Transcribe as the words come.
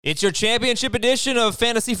It's your championship edition of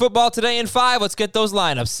Fantasy Football Today in 5. Let's get those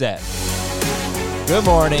lineups set. Good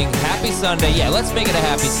morning. Happy Sunday. Yeah, let's make it a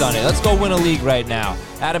happy Sunday. Let's go win a league right now.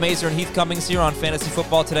 Adam Azer and Heath Cummings here on Fantasy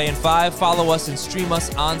Football Today in 5. Follow us and stream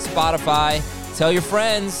us on Spotify. Tell your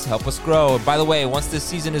friends. Help us grow. And by the way, once this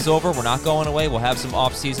season is over, we're not going away. We'll have some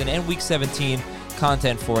off-season and Week 17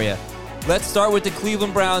 content for you. Let's start with the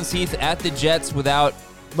Cleveland Browns, Heath, at the Jets without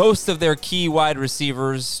most of their key wide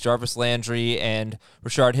receivers, Jarvis Landry and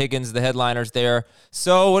Rashard Higgins, the headliners there.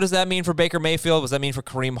 So what does that mean for Baker Mayfield? What does that mean for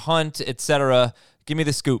Kareem Hunt, etc.? Give me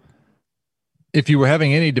the scoop. If you were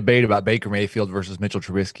having any debate about Baker Mayfield versus Mitchell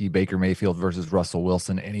Trubisky, Baker Mayfield versus Russell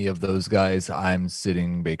Wilson, any of those guys, I'm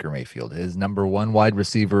sitting Baker Mayfield. His number one wide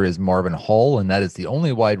receiver is Marvin Hall, and that is the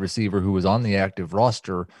only wide receiver who is on the active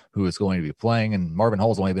roster who is going to be playing. And Marvin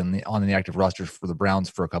Hall's only been on the active roster for the Browns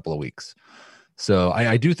for a couple of weeks. So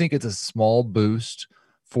I do think it's a small boost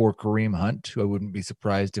for Kareem Hunt, who I wouldn't be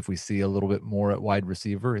surprised if we see a little bit more at wide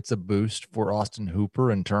receiver. It's a boost for Austin Hooper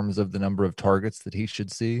in terms of the number of targets that he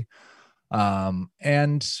should see.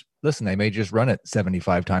 And listen, they may just run it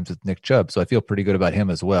 75 times with Nick Chubb, so I feel pretty good about him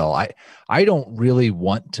as well. I don't really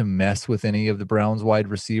want to mess with any of the Browns wide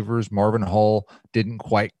receivers. Marvin Hall didn't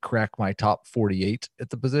quite crack my top 48 at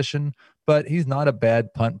the position, but he's not a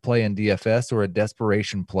bad punt play in DFS or a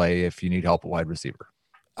desperation play if you need help at wide receiver.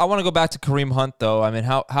 I want to go back to Kareem Hunt, though. I mean,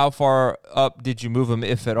 how far up did you move him,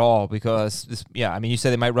 if at all? Because, you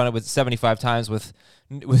said they might run it with 75 times with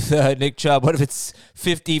Nick Chubb. What if it's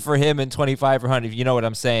 50 for him and 25 for Hunt? If you know what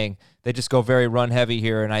I'm saying. They just go very run-heavy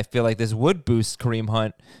here, and I feel like this would boost Kareem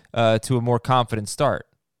Hunt to a more confident start.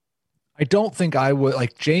 I don't think I would.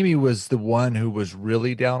 Like, Jamie was the one who was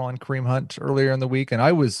really down on Kareem Hunt earlier in the week, and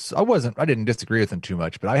I didn't disagree with him too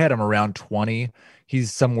much, but I had him around 20.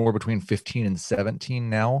 He's somewhere between 15 and 17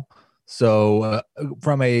 now. So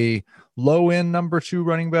from a low-end number 2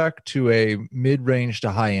 running back to a mid-range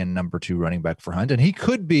to high-end number 2 running back for Hunt, and he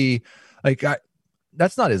could be like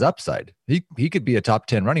that's not his upside. He could be a top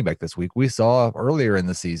 10 running back this week. We saw earlier in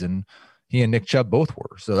the season he and Nick Chubb both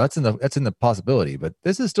were. So that's in the possibility, but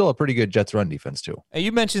this is still a pretty good Jets run defense too. Hey,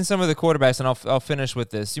 you mentioned some of the quarterbacks, and I'll finish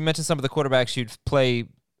with this. You mentioned some of the quarterbacks you'd play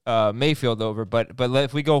Mayfield over, but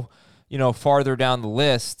if we go, farther down the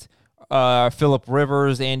list, Phillip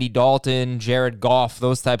Rivers, Andy Dalton, Jared Goff,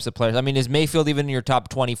 those types of players. I mean, is Mayfield even in your top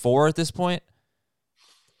 24 at this point?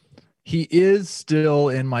 He is still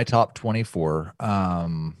in my top 24.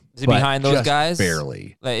 Is he behind those guys?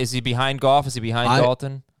 Barely. Is he behind Goff? Is he behind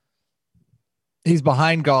Dalton? He's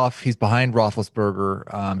behind Goff. He's behind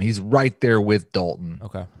Roethlisberger. He's right there with Dalton.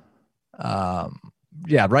 Okay.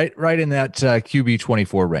 Right in that QB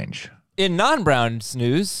 24 range. In non-Browns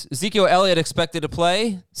news, Ezekiel Elliott expected to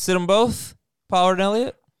play. Sit them both, Pollard and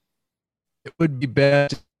Elliott? It would be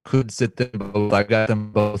best could sit them both. I got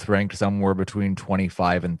them both ranked somewhere between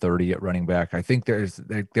 25 and 30 at running back. I think there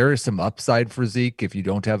is some upside for Zeke if you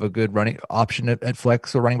don't have a good running option at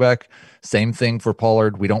flex or running back. Same thing for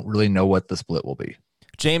Pollard. We don't really know what the split will be.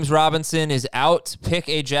 James Robinson is out. Pick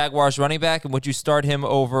a Jaguars running back, and would you start him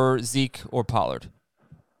over Zeke or Pollard?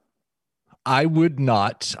 I would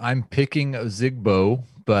not. I'm picking Zigbo,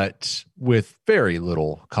 but with very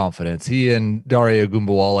little confidence. He and Dario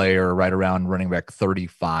Gumbawale are right around running back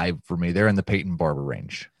 35 for me. They're in the Peyton Barber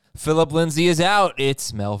range. Phillip Lindsay is out.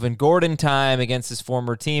 It's Melvin Gordon time against his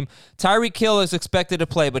former team. Tyreek Hill is expected to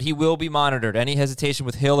play, but he will be monitored. Any hesitation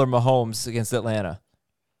with Hill or Mahomes against Atlanta?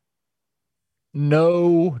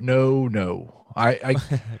 No. Okay.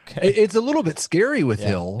 It's a little bit scary with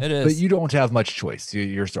Hill, it is. But you don't have much choice.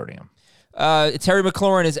 You're starting him. Terry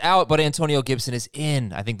McLaurin is out, but Antonio Gibson is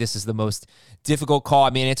in. I think this is the most difficult call. I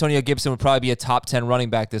mean, Antonio Gibson would probably be a top 10 running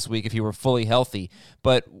back this week if he were fully healthy.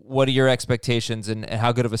 But what are your expectations, and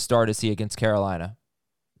how good of a start is he against Carolina?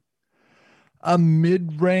 A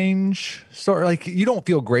mid-range start. Like, you don't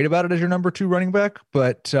feel great about it as your number 2 running back,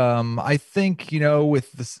 but I think,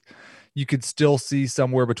 with this, you could still see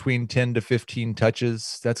somewhere between 10 to 15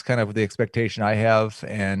 touches. That's kind of the expectation I have,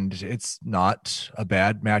 and it's not a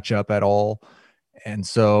bad matchup at all. And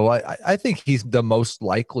so I think he's the most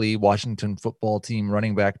likely Washington football team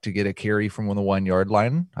running back to get a carry from the 1 yard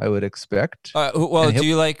line, I would expect. Do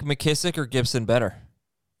you like McKissick or Gibson better?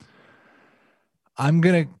 I'm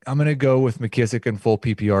gonna go with McKissick in full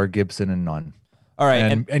PPR, Gibson and none. All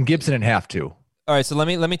right, and Gibson in half too. All right, so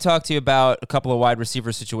let me talk to you about a couple of wide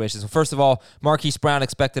receiver situations. First of all, Marquise Brown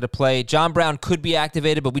expected to play. John Brown could be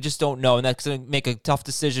activated, but we just don't know, and that's going to make a tough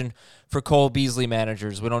decision for Cole Beasley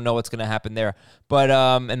managers. We don't know what's going to happen there, but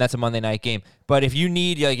and that's a Monday night game. But if you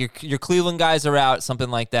need your Cleveland guys are out, something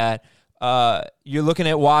like that, you're looking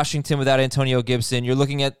at Washington without Antonio Gibson. You're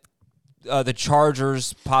looking at the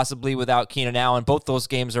Chargers possibly without Keenan Allen. Both those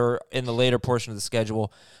games are in the later portion of the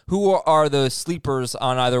schedule. Who are the sleepers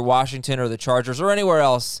on either Washington or the Chargers or anywhere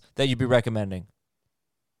else that you'd be recommending?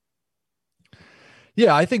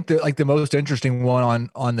 Yeah, I think that the most interesting one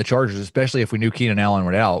on the Chargers, especially if we knew Keenan Allen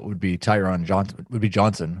were out, would be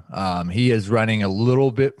Johnson. He is running a little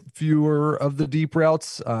bit fewer of the deep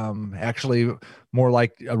routes, actually more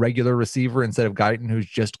like a regular receiver instead of Guyton, who's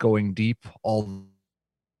just going deep all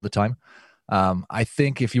the time. I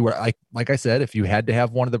think if you were like I said, if you had to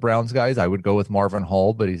have one of the Browns guys, I would go with Marvin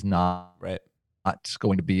Hall, but he's not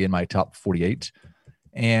going to be in my top 48.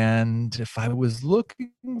 And if I was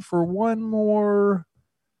looking for one more,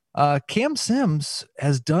 Cam Sims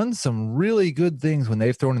has done some really good things when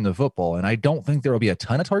they've thrown in the football, and I don't think there will be a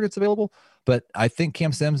ton of targets available, but I think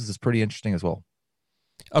Cam Sims is pretty interesting as well.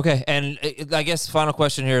 Okay, and I guess final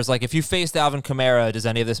question here is, like, if you faced Alvin Kamara, does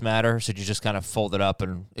any of this matter? Or should you just kind of fold it up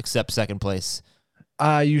and accept second place?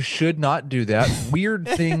 You should not do that. Weird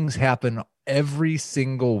things happen every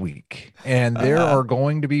single week, and there are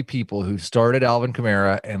going to be people who started Alvin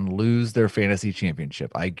Kamara and lose their fantasy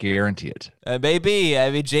championship. I guarantee it. Maybe. I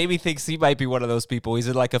mean, Jamie thinks he might be one of those people. He's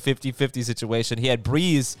in like a 50-50 situation. He had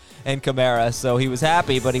Breeze and Kamara, so he was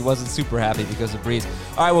happy, but he wasn't super happy because of Breeze.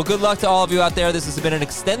 All right, well, good luck to all of you out there. This has been an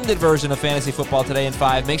extended version of Fantasy Football Today in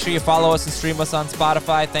 5. Make sure you follow us and stream us on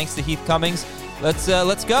Spotify. Thanks to Heath Cummings. Let's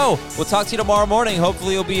go. We'll talk to you tomorrow morning.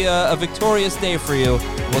 Hopefully it'll be a victorious day for you.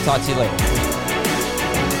 We'll talk to you later.